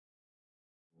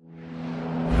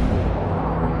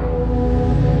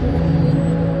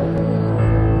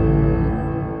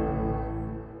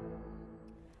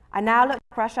I now look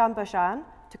to Prashant Bhushan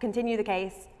to continue the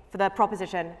case for the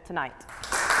proposition tonight.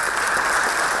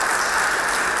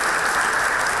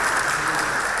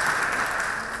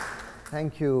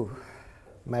 Thank you,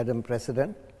 Madam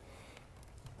President.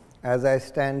 As I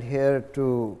stand here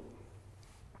to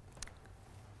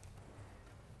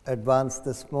advance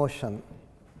this motion,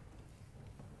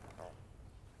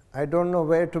 I don't know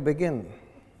where to begin.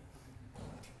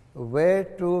 Where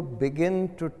to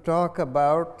begin to talk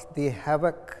about the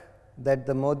havoc that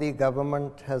the Modi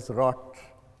government has wrought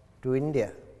to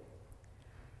India.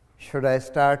 Should I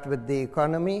start with the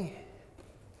economy,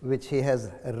 which he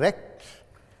has wrecked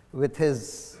with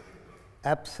his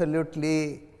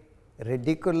absolutely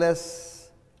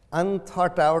ridiculous,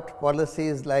 unthought out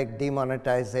policies like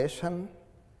demonetization?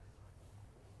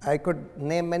 I could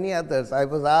name many others. I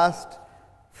was asked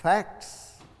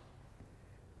facts.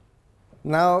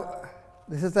 Now,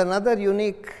 this is another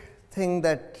unique thing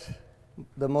that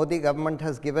the Modi government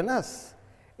has given us.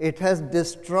 It has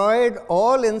destroyed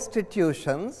all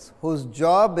institutions whose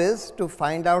job is to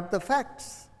find out the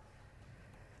facts.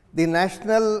 The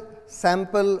National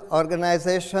Sample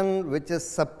Organization, which is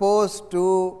supposed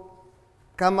to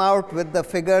come out with the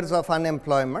figures of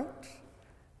unemployment,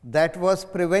 that was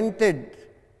prevented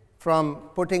from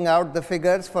putting out the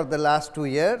figures for the last 2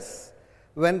 years.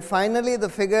 When finally the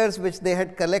figures which they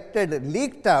had collected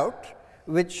leaked out,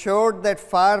 which showed that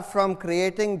far from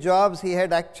creating jobs, he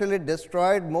had actually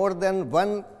destroyed more than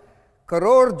 1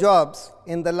 crore jobs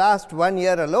in the last 1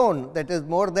 year alone, that is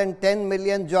more than 10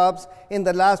 million jobs in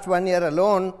the last 1 year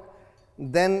alone,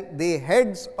 then the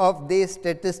heads of the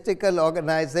statistical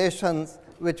organizations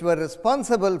which were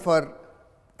responsible for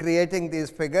creating these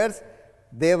figures,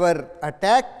 they were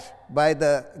attacked by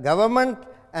the government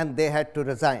and they had to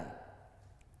resign.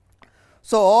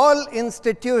 So all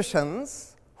institutions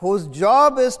whose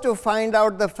job is to find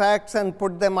out the facts and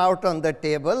put them out on the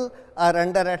table are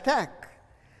under attack.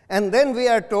 And then we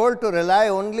are told to rely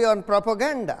only on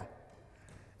propaganda.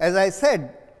 As I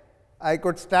said, I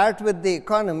could start with the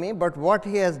economy, but what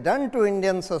he has done to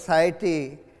Indian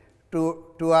society,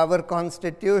 to our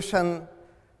constitution,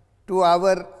 to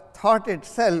our thought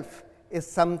itself, is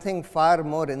something far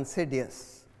more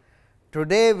insidious.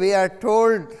 Today we are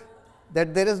told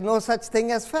that there is no such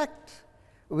thing as fact.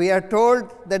 We are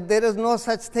told that there is no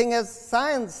such thing as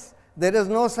science, there is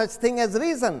no such thing as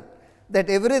reason, that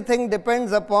everything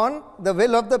depends upon the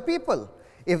will of the people.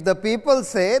 If the people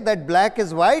say that black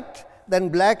is white, then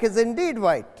black is indeed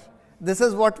white. This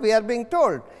is what we are being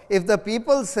told. If the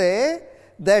people say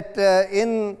that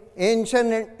in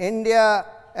ancient India,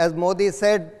 as Modi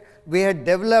said, we had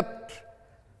developed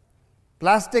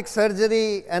plastic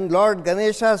surgery and Lord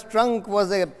Ganesha's trunk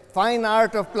was a fine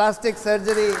art of plastic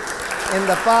surgery in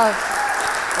the past,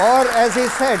 or as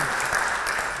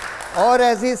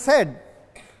he said,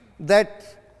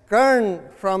 that Karna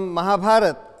from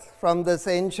Mahabharata, from this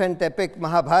ancient epic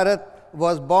Mahabharata,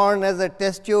 was born as a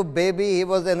test tube baby. He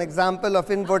was an example of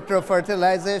in vitro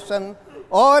fertilization.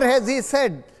 Or as he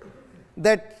said,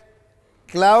 that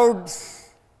clouds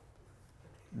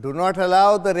do not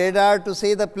allow the radar to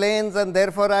see the planes, and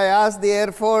therefore I asked the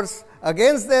Air Force,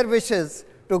 against their wishes,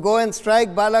 to go and strike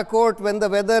Balakot when the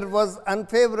weather was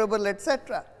unfavorable,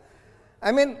 etc.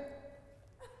 I mean,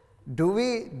 do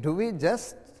we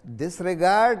just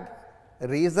disregard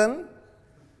reason,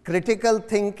 critical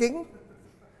thinking?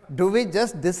 Do we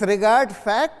just disregard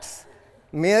facts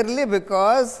merely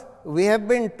because we have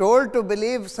been told to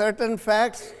believe certain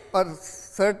facts or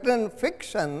certain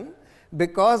fiction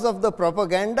because of the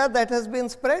propaganda that has been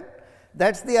spread?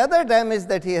 That's the other damage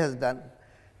that he has done,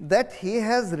 that he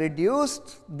has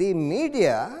reduced the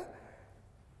media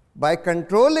by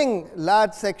controlling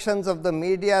large sections of the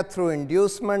media through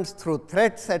inducements, through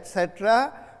threats,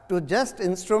 etc., to just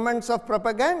instruments of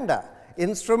propaganda,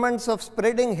 instruments of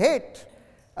spreading hate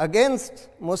against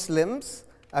Muslims,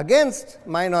 against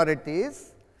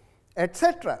minorities,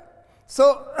 etc.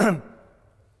 So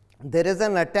there is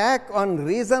an attack on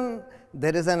reason,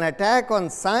 there is an attack on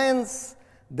science,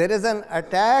 there is an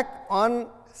attack on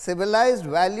civilized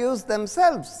values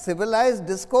themselves, civilized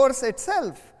discourse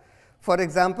itself. For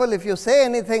example, if you say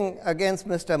anything against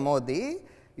Mr. Modi,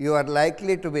 you are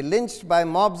likely to be lynched by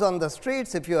mobs on the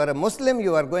streets. If you are a Muslim,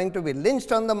 you are going to be lynched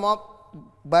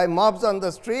by mobs on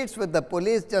the streets with the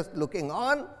police just looking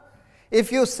on.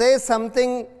 If you say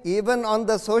something even on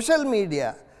the social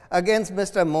media against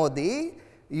Mr. Modi,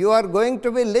 you are going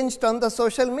to be lynched on the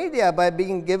social media by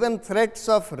being given threats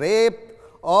of rape,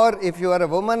 or if you are a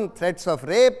woman, threats of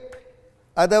rape,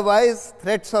 otherwise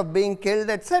threats of being killed,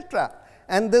 etc.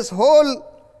 And this whole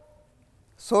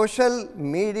social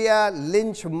media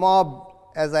lynch mob,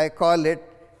 as I call it,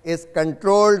 is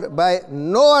controlled by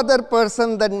no other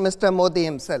person than Mr. Modi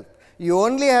himself. You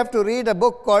only have to read a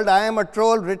book called I Am a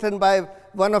Troll, written by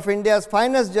one of India's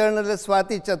finest journalists,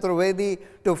 Swati Chaturvedi,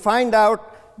 to find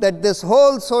out that this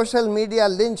whole social media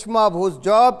lynch mob, whose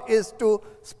job is to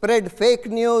spread fake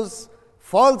news,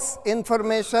 false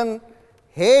information,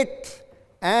 hate,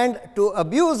 and to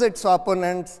abuse its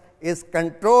opponents, is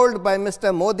controlled by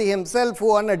Mr. Modi himself,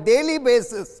 who on a daily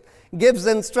basis gives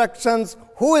instructions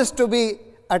who is to be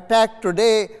attacked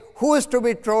today, who is to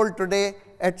be trolled today,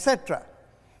 etc.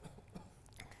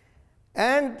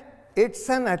 And it's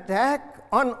an attack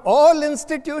on all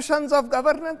institutions of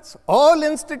governance, all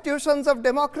institutions of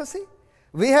democracy.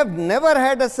 We have never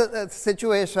had a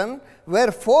situation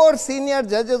where 4 senior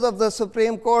judges of the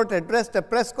Supreme Court addressed a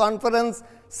press conference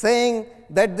saying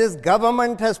that this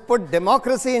government has put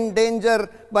democracy in danger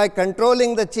by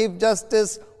controlling the Chief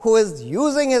Justice, who is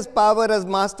using his power as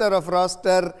master of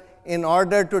roster in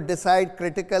order to decide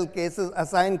critical cases,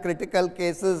 assign critical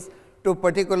cases to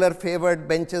particular favored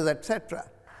benches, etc.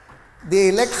 The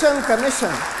Election Commission,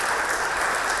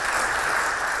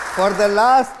 for the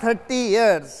last 30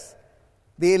 years,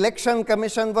 the Election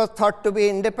Commission was thought to be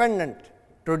independent.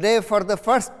 Today, for the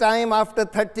first time after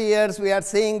 30 years, we are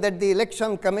seeing that the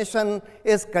Election Commission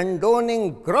is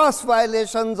condoning gross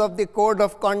violations of the Code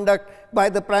of Conduct by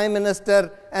the Prime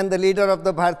Minister and the leader of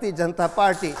the Bharatiya Janata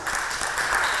Party.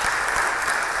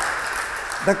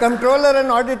 The Comptroller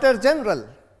and Auditor General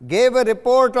gave a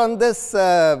report on this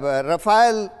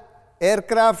Rafale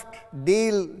aircraft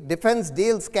deal, defense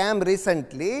deal scam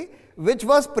recently, which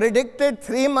was predicted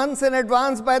 3 months in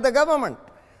advance by the government.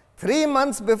 3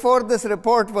 months before this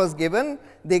report was given,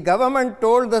 the government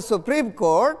told the Supreme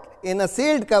Court in a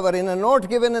sealed cover, in a note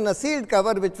given in a sealed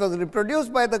cover, which was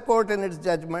reproduced by the court in its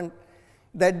judgment,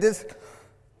 that this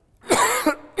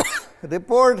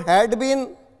report had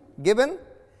been given,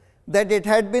 that it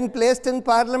had been placed in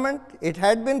Parliament, it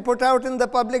had been put out in the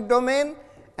public domain,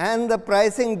 and the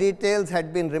pricing details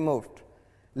had been removed.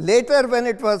 Later, when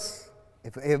it was,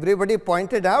 if everybody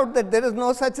pointed out that there is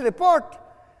no such report,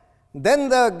 then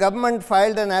the government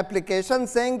filed an application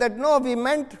saying that no, we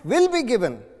meant will be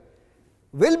given,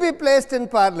 will be placed in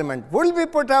Parliament, will be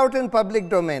put out in public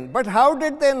domain. But how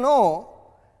did they know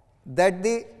that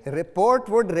the report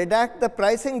would redact the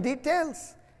pricing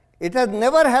details? It has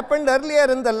never happened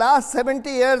earlier in the last 70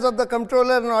 years of the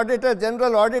Comptroller and Auditor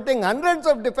General auditing hundreds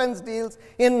of defense deals.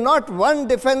 In not one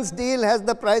defense deal has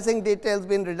the pricing details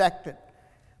been redacted.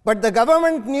 But the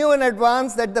government knew in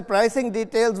advance that the pricing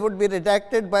details would be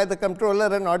redacted by the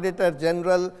Comptroller and Auditor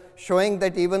General, showing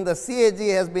that even the CAG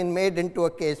has been made into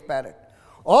a cage parrot.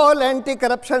 All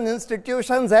anti-corruption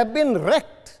institutions have been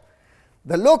wrecked.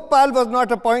 The Lokpal was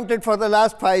not appointed for the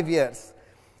last 5 years.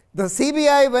 The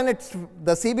CBI,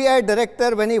 the CBI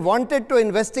director, when he wanted to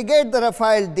investigate the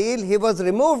Rafale deal, he was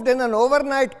removed in an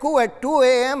overnight coup at 2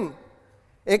 a.m.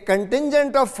 A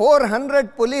contingent of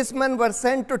 400 policemen were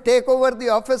sent to take over the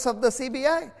office of the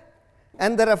CBI,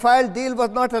 and the Rafale deal was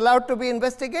not allowed to be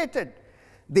investigated.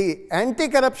 The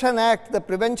Anti-Corruption Act, the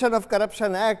Prevention of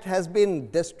Corruption Act, has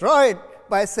been destroyed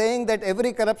by saying that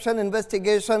every corruption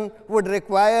investigation would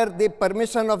require the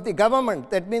permission of the government.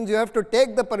 That means you have to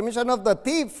take the permission of the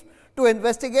thief to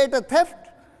investigate a theft.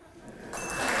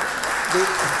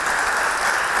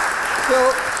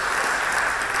 So,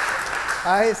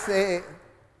 I say,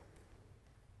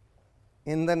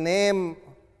 in the name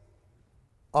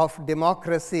of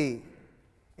democracy,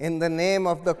 in the name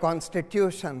of the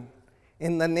Constitution,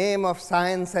 in the name of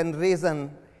science and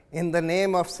reason, in the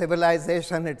name of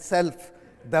civilization itself,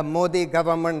 the Modi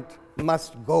government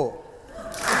must go.